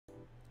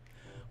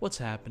What's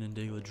happening,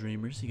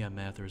 Diggletdreamers? You got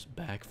Mathers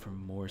back for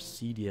more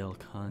CDL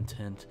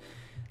content,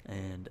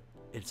 and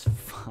it's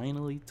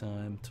finally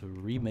time to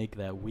remake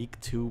that Week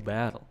 2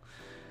 battle.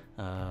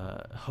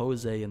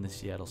 Jose in the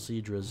Seattle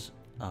Seadras,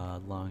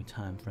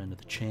 longtime friend of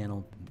the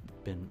channel,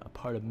 been a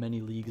part of many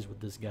leagues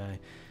with this guy.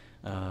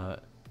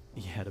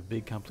 He had a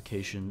big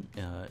complication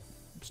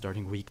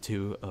starting Week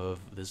 2 of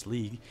this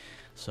league,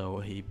 so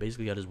he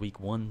basically got his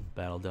Week 1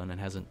 battle done and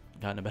hasn't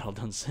gotten a battle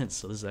done since,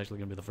 so this is actually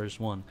going to be the first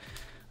one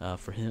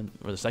for him,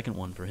 or the second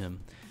one for him,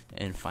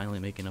 and finally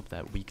making up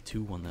that Week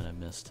 2 one that I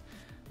missed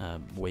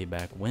way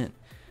back when.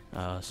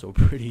 So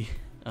pretty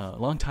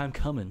long time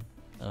coming,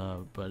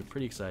 but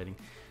pretty exciting.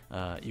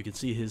 You can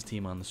see his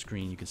team on the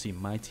screen. You can see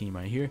my team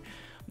right here.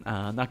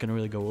 I'm not going to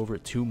really go over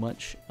it too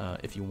much.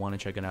 If you want to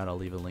check it out, I'll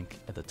leave a link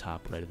at the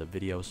top right of the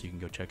video so you can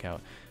go check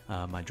out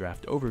my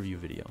draft overview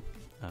video,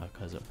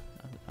 because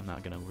I'm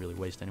not going to really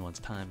waste anyone's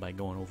time by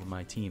going over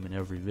my team in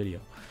every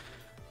video.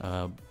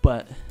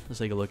 But let's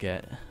take a look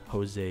at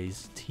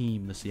Jose's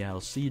team, the Seattle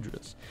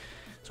Seadras.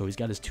 So he's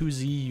got his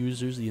 2Z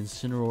users, the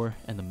Incineroar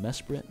and the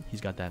Mesprit. He's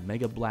got that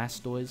Mega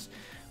Blastoise,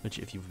 which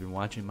if you've been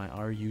watching my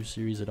RU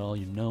series at all,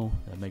 you know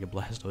that Mega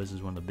Blastoise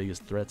is one of the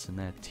biggest threats in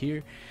that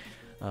tier.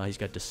 He's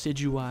got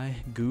Decidueye,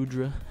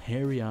 Goodra,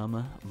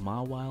 Hariyama,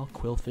 Mawile,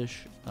 Qwilfish,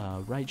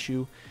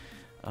 Raichu,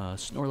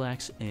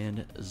 Snorlax,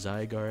 and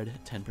Zygarde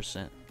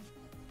 10%.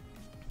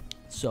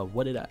 So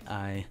what did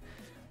I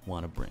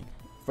want to bring?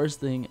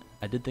 First thing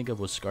I did think of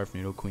was Scarf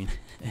Nidoqueen,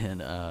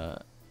 and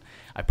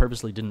I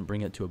purposely didn't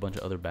bring it to a bunch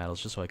of other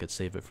battles just so I could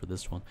save it for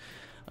this one.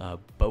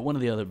 But one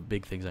of the other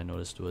big things I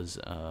noticed was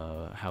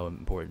how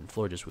important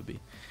Florges would be.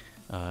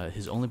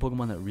 His only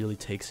Pokemon that really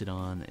takes it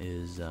on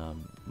is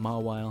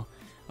Mawile,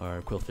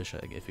 or Qwilfish,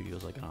 if he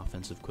goes like an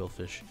offensive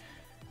Qwilfish.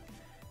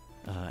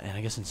 And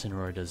I guess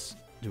Incineroar does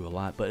do a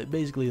lot, but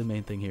basically the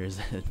main thing here is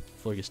that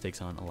Florges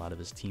takes on a lot of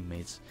his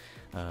teammates.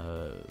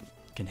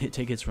 Can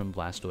take hits from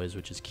Blastoise,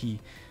 which is key,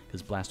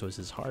 because Blastoise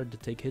is hard to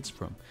take hits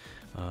from.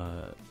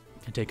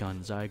 Can take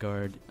on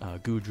Zygarde,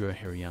 Goodra,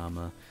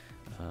 Hariyama,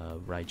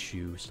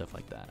 Raichu, stuff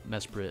like that.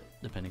 Mesprit,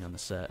 depending on the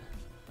set.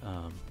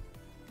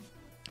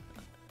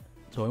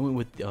 So I went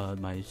with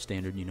my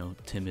standard,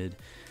 timid,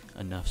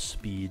 enough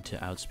speed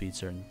to outspeed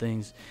certain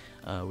things,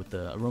 with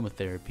the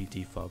Aromatherapy,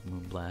 Defog,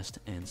 Moonblast,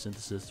 and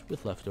Synthesis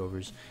with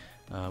leftovers.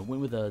 Went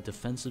with a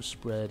defensive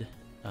spread,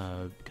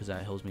 because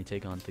that helps me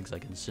take on things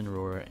like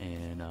Incineroar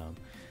and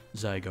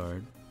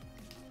Zygarde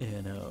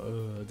and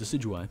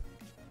Decidueye,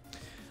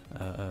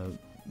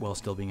 while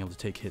still being able to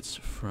take hits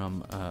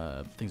from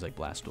things like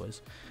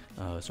Blastoise.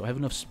 So I have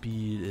enough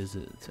speed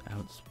to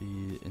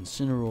outspeed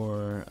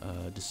Incineroar,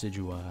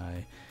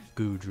 Decidueye,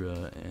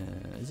 Goodra,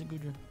 and is it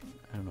Goodra?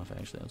 I don't know if I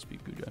actually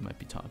outspeed Goodra. I might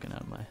be talking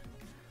out of my.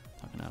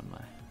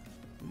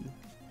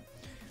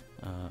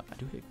 I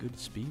do hit good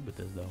speed with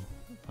this though.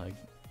 Like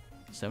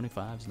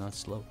 75 is not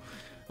slow.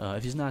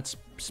 If he's not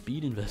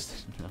speed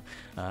invested, no.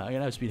 I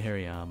gotta outspeed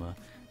Hariyama.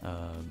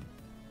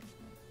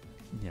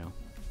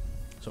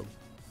 So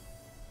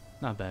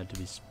not bad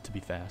to be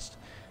fast.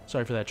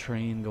 Sorry for that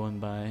train going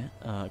by.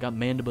 Got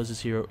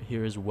Mandibuzzes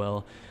here as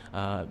well,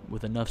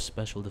 with enough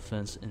special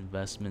defense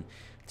investment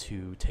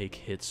to take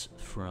hits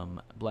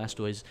from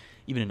Blastoise.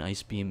 Even an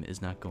Ice Beam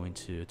is not going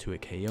to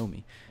KO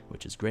me,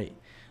 which is great,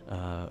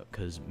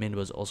 because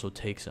Mandibuzz also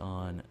takes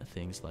on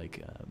things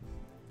like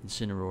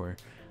Incineroar.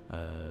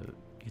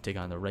 You can take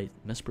on the right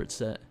Mesprit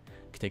set.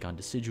 You can take on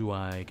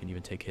Decidueye. You can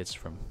even take hits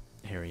from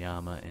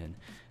Hariyama and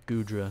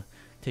Goodra.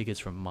 Take hits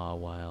from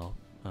Mawile.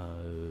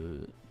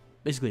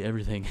 Basically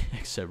everything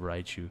except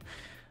Raichu,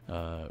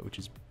 which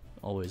is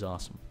always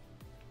awesome.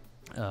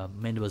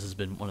 Mandibuzz has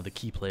been one of the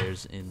key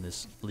players in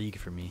this league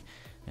for me,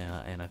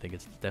 and I think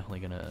it's definitely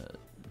going to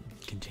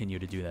continue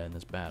to do that in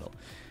this battle.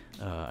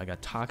 I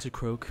got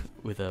Toxicroak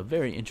with a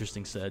very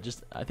interesting set.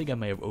 I think I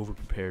may have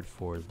over-prepared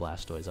for the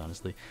Blastoise,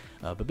 honestly.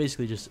 But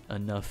basically just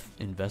enough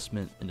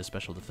investment into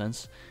special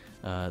defense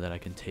that I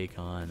can take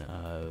on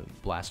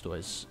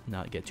Blastoise,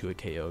 not get too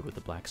KO'd with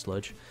the Black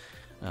Sludge.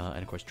 And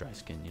of course Dry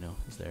Skin,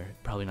 is there.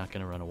 Probably not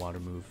going to run a water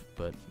move,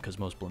 but because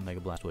most Mega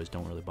Blastoise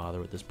don't really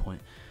bother at this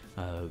point.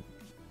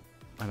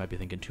 I might be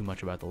thinking too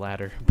much about the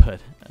latter,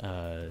 but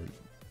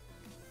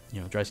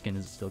Dry Skin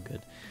is still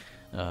good.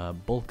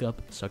 Bulk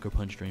Up, Sucker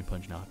Punch, Drain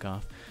Punch,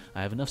 Knockoff.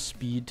 I have enough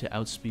speed to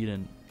outspeed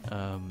and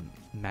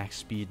max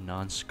speed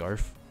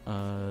non-Scarf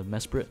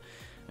Mesprit,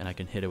 and I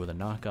can hit it with a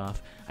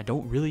Knockoff. I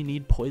don't really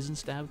need Poison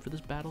Stab for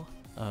this battle.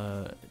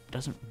 It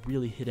doesn't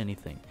really hit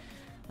anything,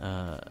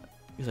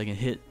 because I can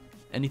hit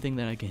anything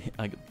that I can hit.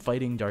 Like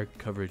fighting dark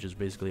coverage is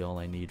basically all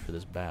I need for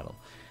this battle.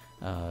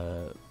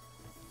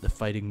 The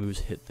fighting moves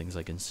hit things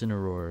like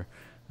Incineroar,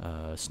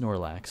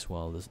 Snorlax,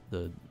 while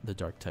the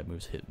dark type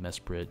moves hit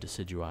Mesprit,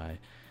 Decidueye,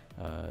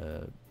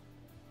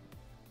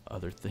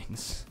 other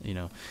things.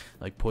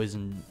 Like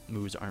poison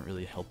moves aren't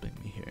really helping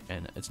me here,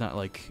 and it's not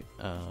like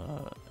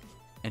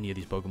any of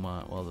these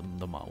Pokemon. Well,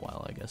 the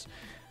Mawile, I guess,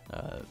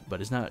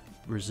 but it's not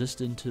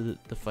resistant to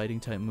the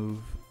fighting type move.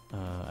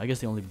 I guess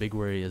the only big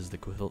worry is the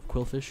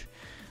Qwilfish,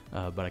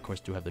 but I of course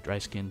do have the Dry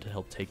Skin to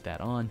help take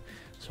that on.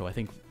 So I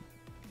think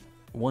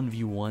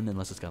 1v1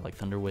 unless it's got like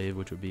Thunder Wave,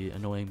 which would be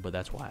annoying, but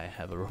that's why I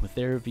have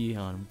Aromatherapy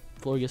on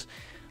Florges.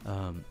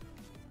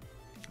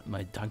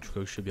 My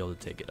Toxicroak should be able to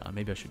take it on.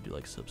 Maybe I should do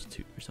like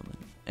Substitute or something.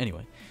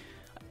 Anyway,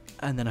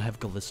 and then I have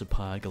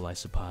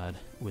Golisopod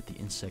with the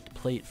Insect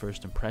Plate,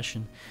 First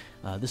Impression.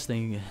 This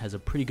thing has a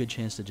pretty good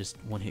chance to just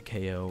one-hit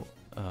KO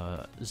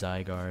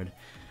Zygarde.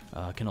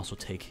 Can also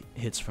take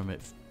hits from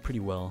it pretty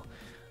well.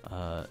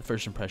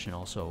 First Impression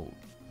also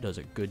does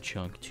a good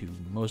chunk to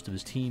most of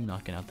his team,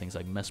 knocking out things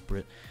like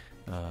Mesprit.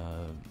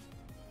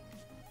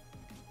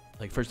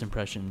 Like First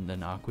Impression,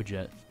 then Aqua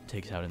Jet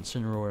takes out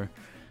Incineroar.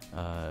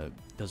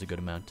 Does a good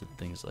amount to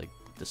things like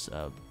this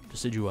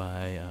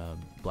Decidueye,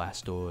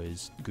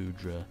 Blastoise,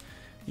 Goodra,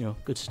 you know,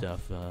 good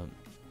stuff.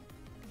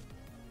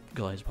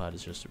 Golisopod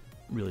is just a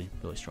really,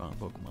 really strong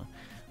Pokemon.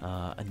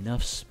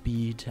 Enough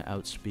speed to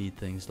outspeed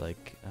things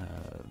like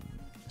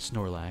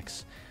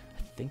Snorlax.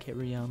 I think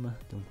Hariyama,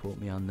 don't quote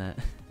me on that.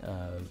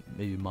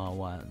 Maybe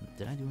Mawile.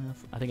 Did I do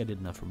enough? I think I did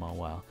enough for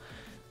Mawile.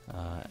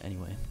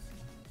 Anyway,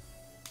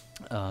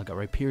 got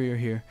Rhyperior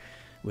here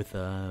with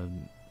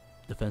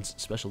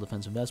special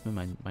defense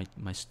investment.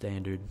 My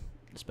standard,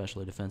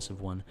 especially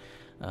defensive one.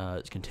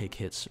 It can take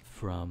hits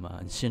from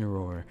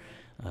Incineroar,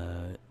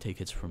 take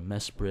hits from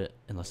Mesprit,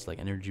 unless it's like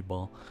Energy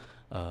Ball.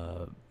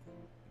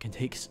 Can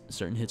take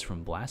certain hits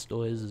from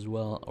Blastoise as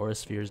well. Aura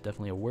Sphere is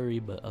definitely a worry,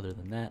 but other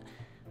than that,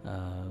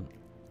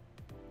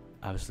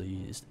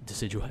 obviously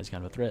Decidueye is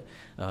kind of a threat.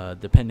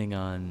 Depending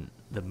on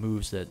the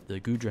moves that the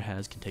Goodra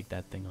has, can take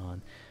that thing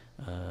on.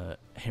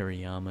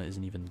 Hariyama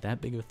isn't even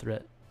that big of a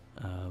threat.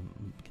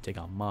 Can take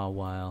on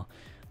Mawile,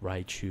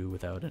 Raichu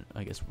without an,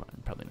 I guess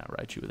probably not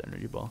Raichu with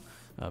Energy Ball,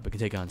 but can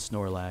take on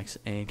Snorlax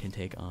and can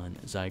take on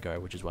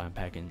Zygarde, which is why I'm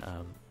packing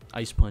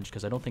Ice Punch,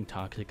 because I don't think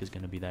Toxic is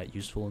going to be that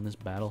useful in this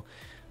battle.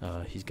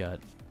 He's got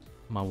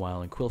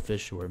Mawile and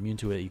Quillfish who are immune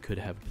to it. You could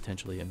have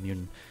potentially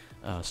immune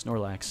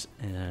Snorlax,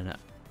 and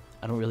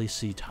I don't really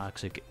see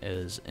Toxic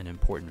as an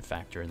important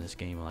factor in this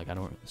game. Like, I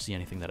don't see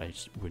anything that I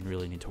just would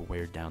really need to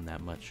wear down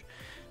that much.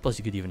 Plus,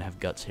 you could even have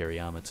Guts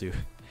Hariyama too.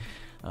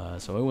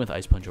 So I went with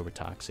Ice Punch over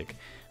Toxic.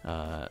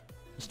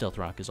 Stealth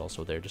Rock is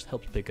also there, just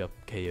helps pick up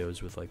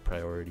KOs with like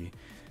priority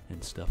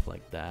and stuff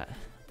like that.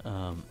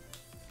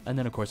 And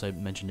then of course I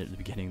mentioned it at the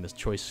beginning, this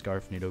Choice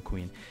Scarf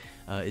Nidoqueen.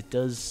 It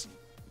does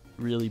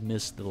really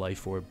miss the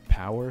Life Orb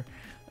power,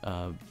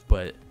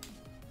 but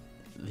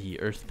the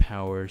Earth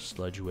Power,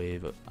 Sludge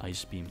Wave,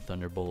 Ice Beam,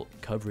 Thunderbolt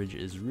coverage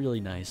is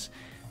really nice,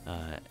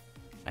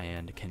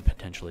 and can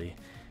potentially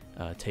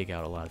take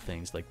out a lot of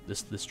things. Like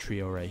this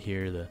trio right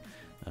here, the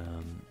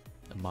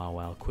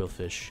Mawile,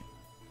 Quillfish,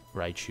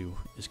 Raichu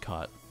is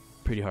caught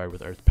pretty hard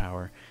with Earth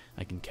Power.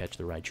 I can catch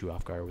the Raichu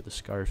off guard with a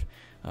Scarf,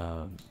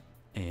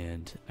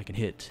 and I can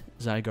hit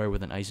Zygarde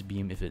with an Ice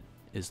Beam if it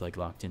is like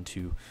locked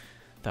into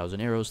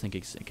 1,000 arrows. Think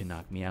it can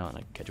knock me out, and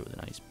I can catch it with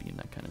an Ice Beam,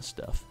 that kind of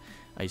stuff.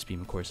 Ice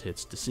Beam, of course,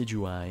 hits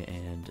Decidueye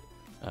and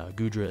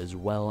Goodra as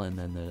well, and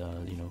then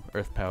the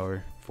Earth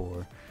Power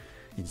for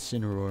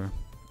Incineroar.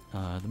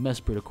 The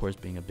Mesprit, of course,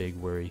 being a big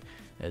worry,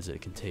 as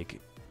it can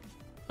take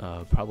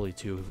probably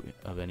 2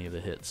 of any of the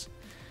hits.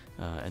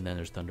 And then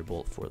there's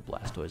Thunderbolt for the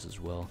Blastoise as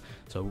well.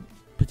 So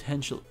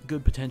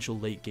good potential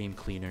late game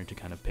cleaner to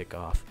kind of pick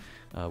off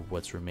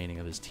what's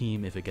remaining of his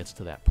team if it gets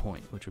to that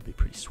point, which would be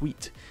pretty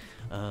sweet.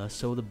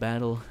 So the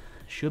battle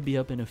should be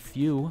up in a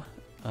few.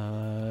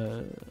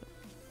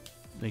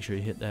 Make sure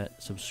you hit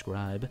that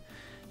subscribe,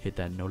 hit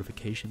that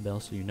notification bell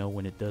so you know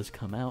when it does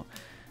come out.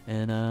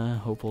 And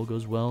hope all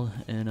goes well,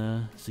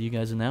 and see you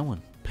guys in that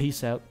one.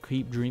 Peace out,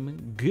 keep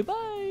dreaming, goodbye!